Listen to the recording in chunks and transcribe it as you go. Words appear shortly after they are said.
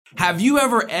Have you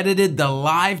ever edited the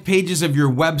live pages of your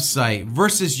website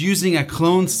versus using a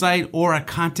clone site or a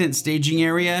content staging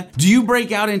area? Do you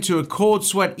break out into a cold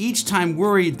sweat each time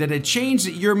worried that a change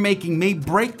that you're making may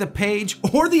break the page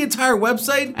or the entire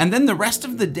website, and then the rest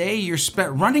of the day you're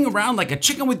spent running around like a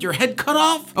chicken with your head cut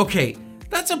off? Okay,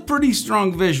 that's a pretty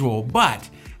strong visual, but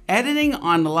editing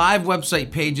on live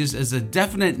website pages is a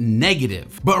definite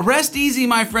negative. But rest easy,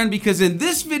 my friend, because in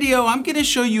this video, I'm gonna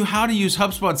show you how to use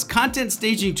HubSpot's content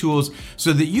staging tools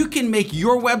so that you can make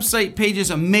your website pages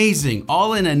amazing,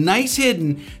 all in a nice,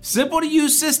 hidden, simple to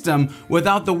use system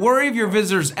without the worry of your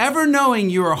visitors ever knowing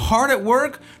you are hard at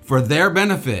work for their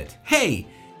benefit. Hey,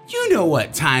 you know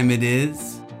what time it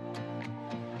is.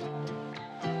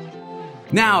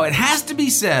 Now, it has to be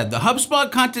said, the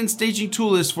HubSpot content staging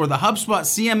tool is for the HubSpot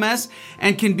CMS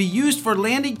and can be used for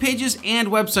landing pages and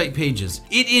website pages.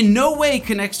 It in no way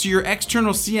connects to your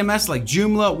external CMS like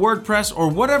Joomla, WordPress, or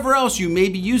whatever else you may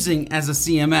be using as a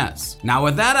CMS. Now,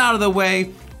 with that out of the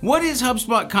way, what is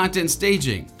HubSpot content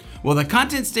staging? Well, the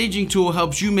content staging tool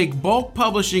helps you make bulk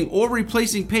publishing or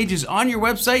replacing pages on your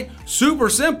website super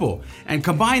simple. And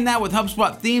combine that with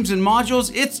HubSpot themes and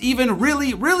modules, it's even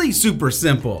really super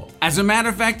simple. As a matter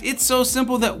of fact, it's so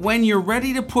simple that when you're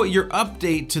ready to put your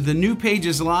update to the new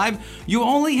pages live, you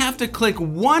only have to click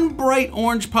one bright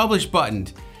orange publish button.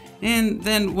 And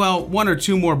then, well, one or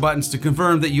two more buttons to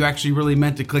confirm that you actually really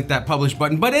meant to click that publish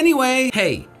button. But anyway,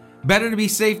 hey, better to be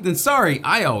safe than sorry,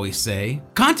 I always say.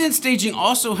 Content staging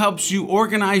also helps you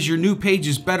organize your new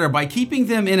pages better by keeping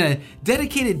them in a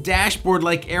dedicated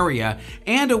dashboard-like area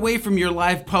and away from your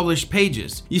live published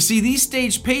pages. You see, these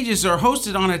staged pages are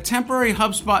hosted on a temporary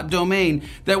HubSpot domain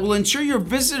that will ensure your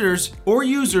visitors or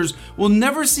users will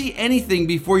never see anything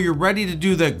before you're ready to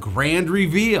do the grand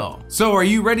reveal. So are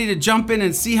you ready to jump in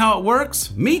and see how it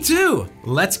works? Me too.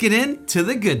 Let's get into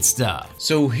the good stuff.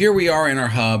 So here we are in our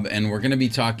hub, and we're going to be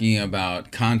talking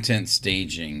about content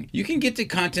staging. You can get to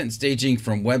content staging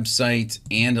from website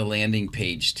and a landing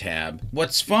page tab.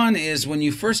 What's fun is when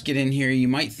you first get in here, you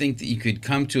might think that you could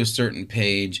come to a certain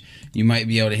page, you might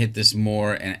be able to hit this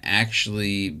more and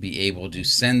actually be able to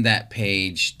send that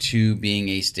page to being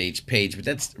a staged page, but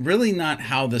that's really not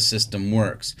how the system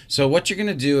works. So what you're going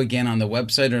to do again on the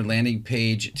website or landing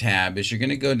page tab is you're going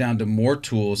to go down to more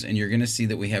tools, and you're going to see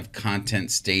that we have content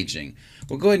staging.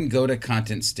 We'll go ahead and go to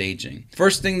content staging.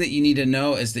 First thing that you need to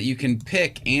know is that you can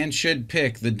pick and should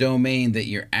pick the domain that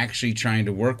you're actually trying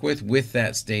to work with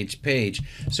that staged page.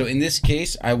 So in this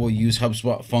case, I will use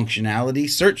HubSpot functionality,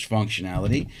 search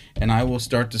functionality, and I will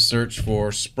start to search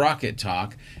for Sprocket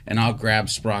Talk, and I'll grab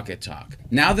Sprocket Talk.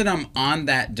 Now that I'm on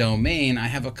that domain, I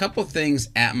have a couple things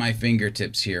at my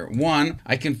fingertips here. One,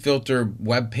 I can filter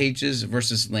web pages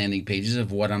versus landing pages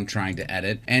of what I'm trying to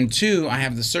edit. And two, I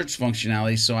have the search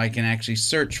functionality so I can actually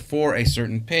search for a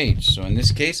certain page. So in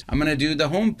this case, I'm going to do the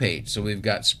home page. So we've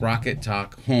got Sprocket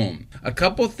Talk Home. A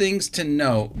couple things to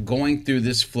note going through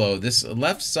this flow. This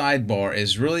left sidebar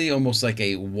is really almost like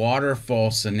a waterfall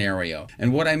scenario.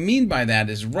 And what I mean by that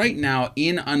is right now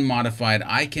in unmodified,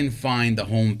 I can find the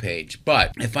home page.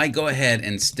 But if I go ahead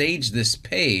and stage this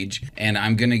page, and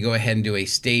I'm going to go ahead and do a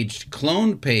staged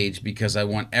clone page because I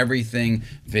want everything,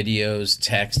 videos,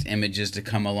 text, images to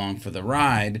come along for the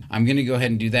ride, I'm going to go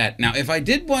ahead and do that. Now, if I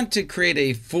did want to create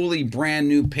a fully brand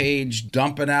new page,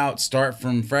 dump it out, start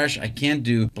from fresh, I can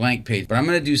do blank page, but I'm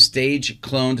going to do stage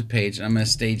cloned page, and I'm going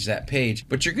to stage that page.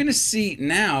 But you're going to see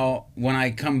now when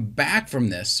I come back from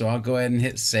this, so I'll go ahead and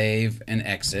hit save and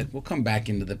exit. We'll come back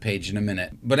into the page in a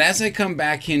minute. But as I come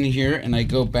back in here and I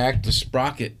go back to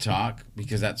Sprocket Talk,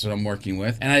 because that's what I'm working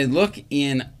with, and I look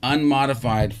in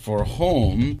unmodified for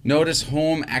home, notice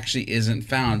home actually isn't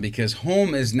found because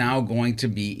home is now going to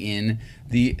be in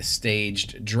the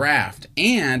staged draft.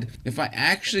 And if I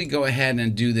actually go ahead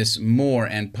and do this more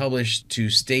and publish to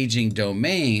staging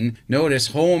domain, notice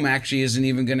home actually isn't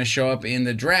even going to show up in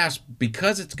the drafts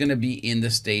because it's going to be in the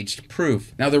staged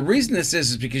proof. Now the reason this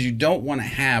is because you don't want to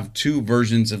have two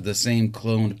versions of the same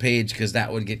cloned page because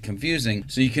that would get confusing.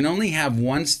 So you can only have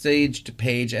one staged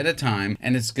page at a time,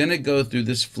 and it's going to go through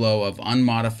this flow of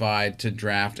unmodified to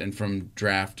draft and from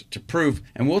draft to proof.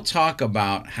 And we'll talk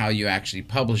about how you actually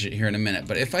publish it here in a minute.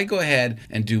 But if I go ahead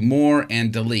and do more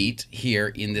and delete here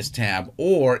in this tab,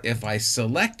 or if I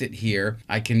select it here,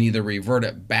 I can either revert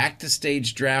it back to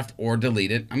stage draft or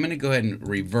delete it. I'm going to go ahead and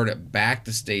revert it back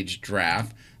to stage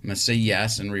draft. I'm going to say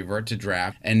yes and revert to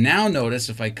draft. And now notice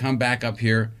if I come back up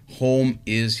here, home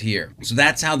is here. So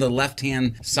that's how the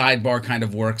left-hand sidebar kind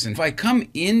of works. And if I come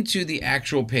into the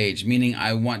actual page, meaning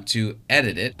I want to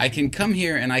edit it, I can come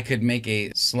here and I could make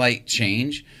a slight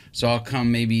change. So I'll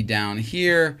come maybe down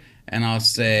here and I'll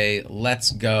say,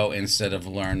 let's go instead of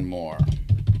learn more.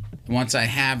 Once I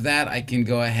have that, I can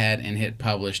go ahead and hit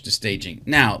publish to staging.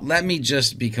 Now, let me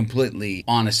just be completely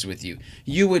honest with you.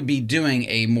 You would be doing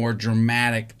a more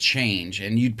dramatic change,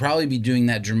 and you'd probably be doing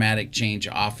that dramatic change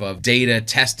off of data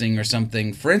testing or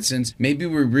something. For instance, maybe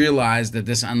we realize that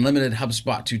this unlimited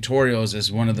HubSpot tutorials is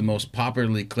one of the most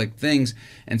popularly clicked things,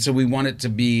 and so we want it to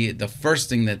be the first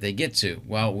thing that they get to.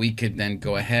 Well, we could then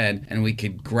go ahead and we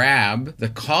could grab the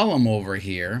column over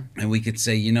here, and we could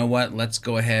say, you know what, let's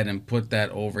go ahead and put that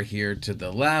over here to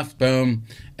the left, boom,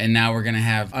 and now we're going to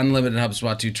have unlimited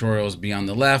HubSpot tutorials be on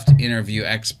the left, interview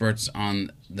experts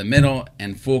on the middle,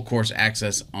 and full course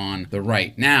access on the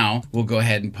right. Now we'll go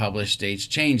ahead and publish stage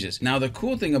changes. Now the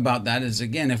cool thing about that is,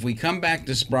 again, if we come back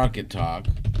to Sprocket Talk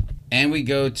and we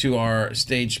go to our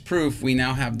stage proof, we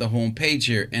now have the home page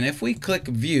here. And if we click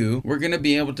view, we're going to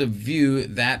be able to view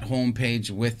that home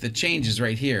page with the changes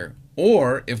right here.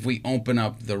 Or if we open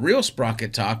up the real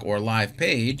Sprocket Talk or live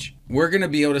page, we're going to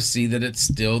be able to see that it's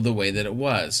still the way that it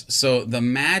was. So the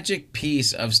magic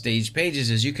piece of stage pages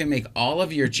is you can make all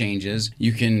of your changes.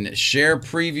 You can share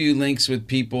preview links with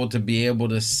people to be able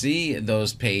to see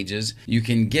those pages. You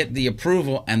can get the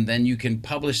approval, and then you can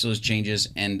publish those changes,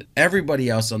 and everybody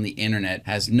else on the internet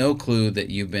has no clue that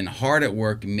you've been hard at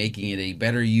work making it a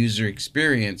better user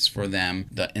experience for them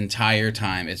the entire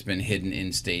time it's been hidden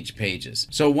in stage pages.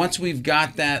 So once we've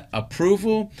got that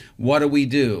approval, what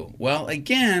do? Well,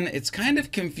 again, it's kind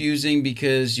of confusing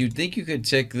because you'd think you could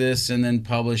tick this and then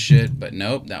publish it, but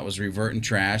nope, that was revert and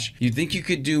trash. You'd think you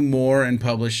could do more and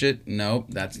publish it. Nope,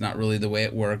 that's not really the way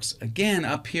it works. Again,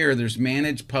 up here, there's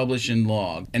manage, publish, and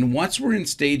log. And once we're in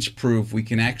stage proof, we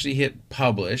can actually hit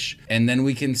publish, and then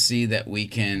we can see that we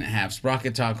can have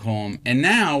Sprocket Talk home. And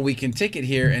now we can tick it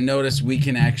here and notice we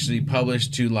can actually publish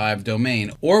to live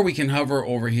domain, or we can hover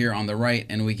over here on the right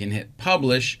and we can hit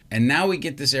publish. And now we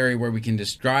get this area where we can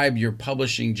describe your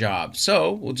publishing job.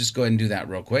 So we'll just go ahead and do that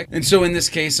real quick. And so in this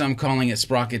case, I'm calling it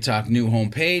Sprocket Talk new home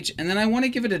page, and then I want to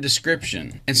give it a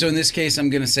description. And so in this case, I'm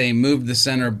going to say move the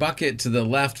center bucket to the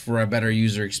left for a better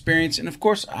user experience. And of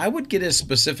course, I would get as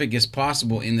specific as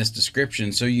possible in this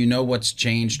description so you know what's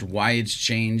changed, why it's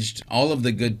changed, all of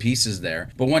the good pieces there.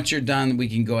 But once you're done, we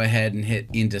can go ahead and hit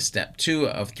into step 2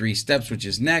 of 3 steps, which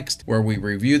is next, where we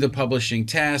review the publishing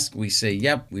task. We say,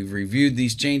 yep, we've reviewed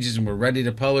these changes and we're ready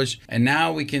to publish. And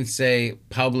now we can say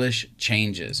publish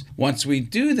changes. Once we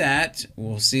do that,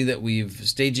 we'll see that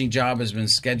staging job has been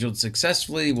scheduled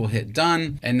successfully. We'll hit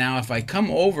done. And now if I come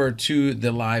over to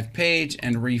the live page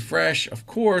and refresh, of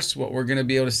course, what we're going to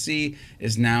be able to see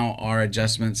is now our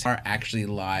adjustments are actually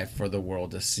live for the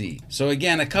world to see. So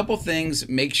again, a couple things.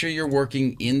 Make sure you're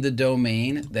working in the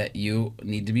domain that you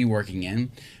need to be working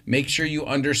in. Make sure you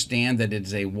understand that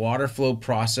it's a water flow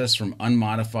process from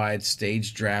unmodified,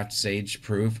 stage draft, stage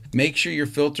proof. Make sure you're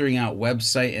filtering out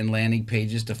website and landing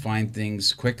pages to find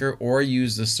things quicker, or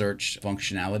use the search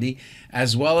functionality,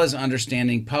 as well as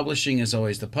understanding publishing is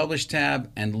always the publish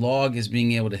tab, and log is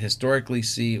being able to historically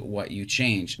see what you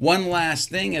changed. One last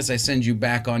thing as I send you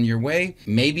back on your way,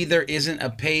 maybe there isn't a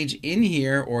page in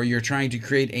here, or you're trying to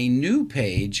create a new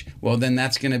page. Well, then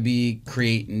that's going to be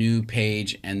create new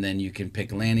page, and then you can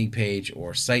pick landing page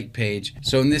or site page.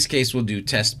 So in this case, we'll do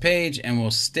test page, and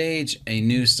we'll stage a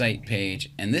new site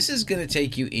page. And this is going to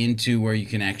take you into where you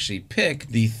can actually pick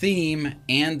the theme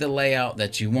and the layout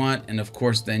that you want. And of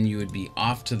course, then you would be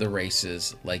off to the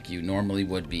races like you normally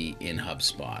would be in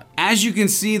HubSpot. As you can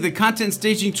see, the content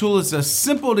staging tool is a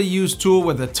simple to use tool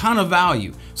with a ton of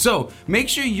value. So make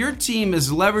sure your team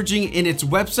is leveraging in its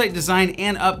website design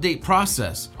and update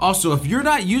process. Also, if you're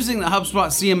not using the HubSpot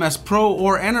CMS Pro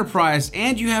or Enterprise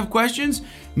and you have questions,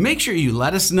 make sure you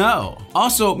let us know.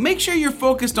 Also, make sure you're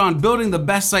focused on building the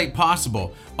best site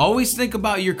possible. Always think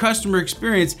about your customer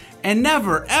experience and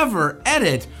never ever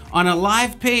edit on a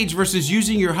live page versus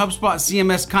using your HubSpot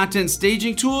CMS content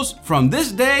staging tools from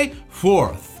this day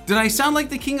forth. Did I sound like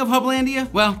the king of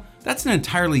Hublandia? Well, that's an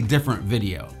entirely different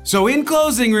video. So in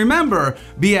closing, remember,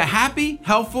 be a happy,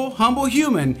 helpful, humble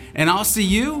human, and I'll see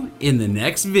you in the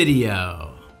next video.